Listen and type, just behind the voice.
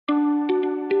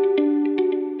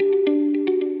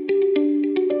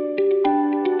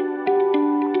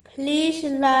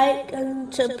like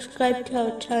and subscribe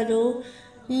to our channel.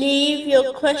 Leave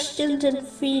your questions and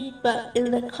feedback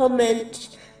in the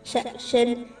comments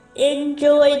section.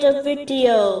 Enjoy the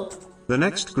video. The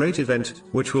next great event,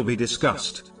 which will be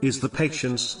discussed, is the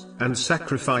patience and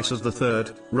sacrifice of the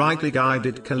third, rightly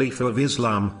guided Khalifa of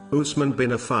Islam, Usman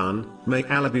Bin Affan, may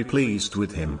Allah be pleased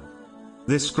with him.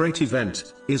 This great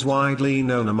event is widely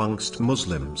known amongst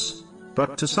Muslims.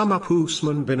 But to sum up,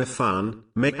 Usman bin Affan,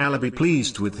 may Allah be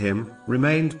pleased with him,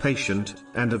 remained patient,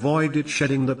 and avoided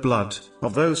shedding the blood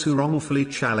of those who wrongfully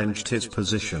challenged his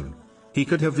position. He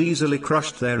could have easily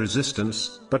crushed their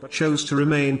resistance, but chose to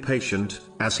remain patient,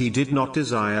 as he did not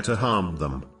desire to harm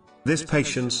them. This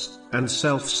patience and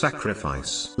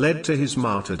self-sacrifice led to his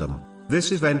martyrdom.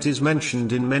 This event is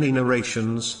mentioned in many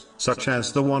narrations, such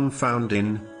as the one found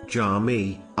in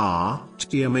Jami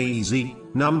at-Tirmizi,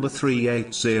 number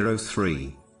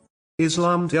 3803.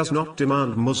 Islam does not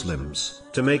demand Muslims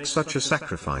to make such a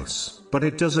sacrifice, but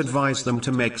it does advise them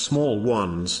to make small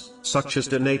ones, such as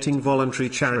donating voluntary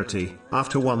charity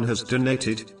after one has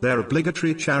donated their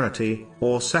obligatory charity,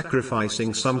 or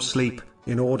sacrificing some sleep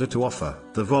in order to offer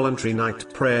the voluntary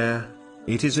night prayer.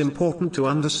 It is important to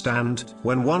understand,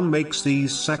 when one makes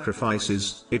these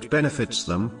sacrifices, it benefits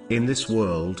them in this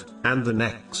world and the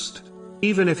next.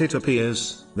 Even if it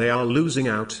appears they are losing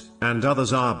out, and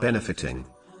others are benefiting,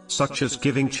 such as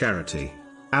giving charity.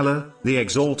 Allah, the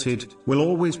Exalted, will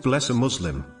always bless a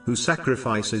Muslim who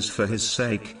sacrifices for his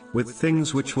sake, with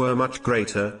things which were much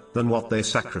greater than what they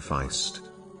sacrificed.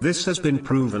 This has been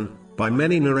proven by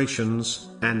many narrations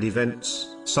and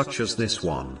events, such as this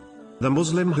one. The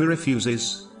Muslim who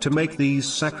refuses to make these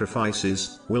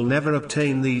sacrifices will never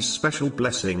obtain these special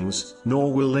blessings,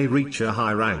 nor will they reach a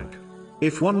high rank.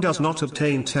 If one does not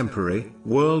obtain temporary,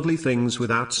 worldly things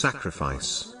without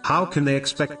sacrifice, how can they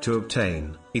expect to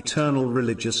obtain eternal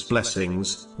religious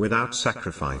blessings without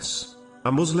sacrifice?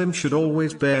 A Muslim should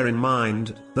always bear in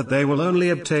mind that they will only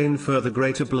obtain further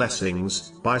greater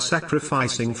blessings by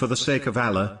sacrificing for the sake of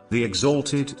Allah, the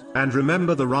Exalted, and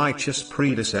remember the righteous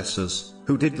predecessors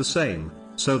who did the same,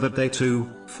 so that they too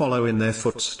follow in their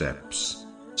footsteps.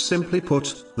 Simply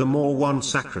put, the more one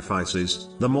sacrifices,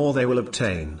 the more they will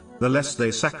obtain. The less they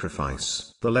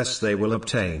sacrifice, the less they will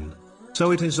obtain.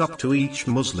 So it is up to each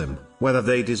Muslim whether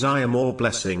they desire more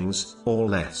blessings or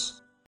less.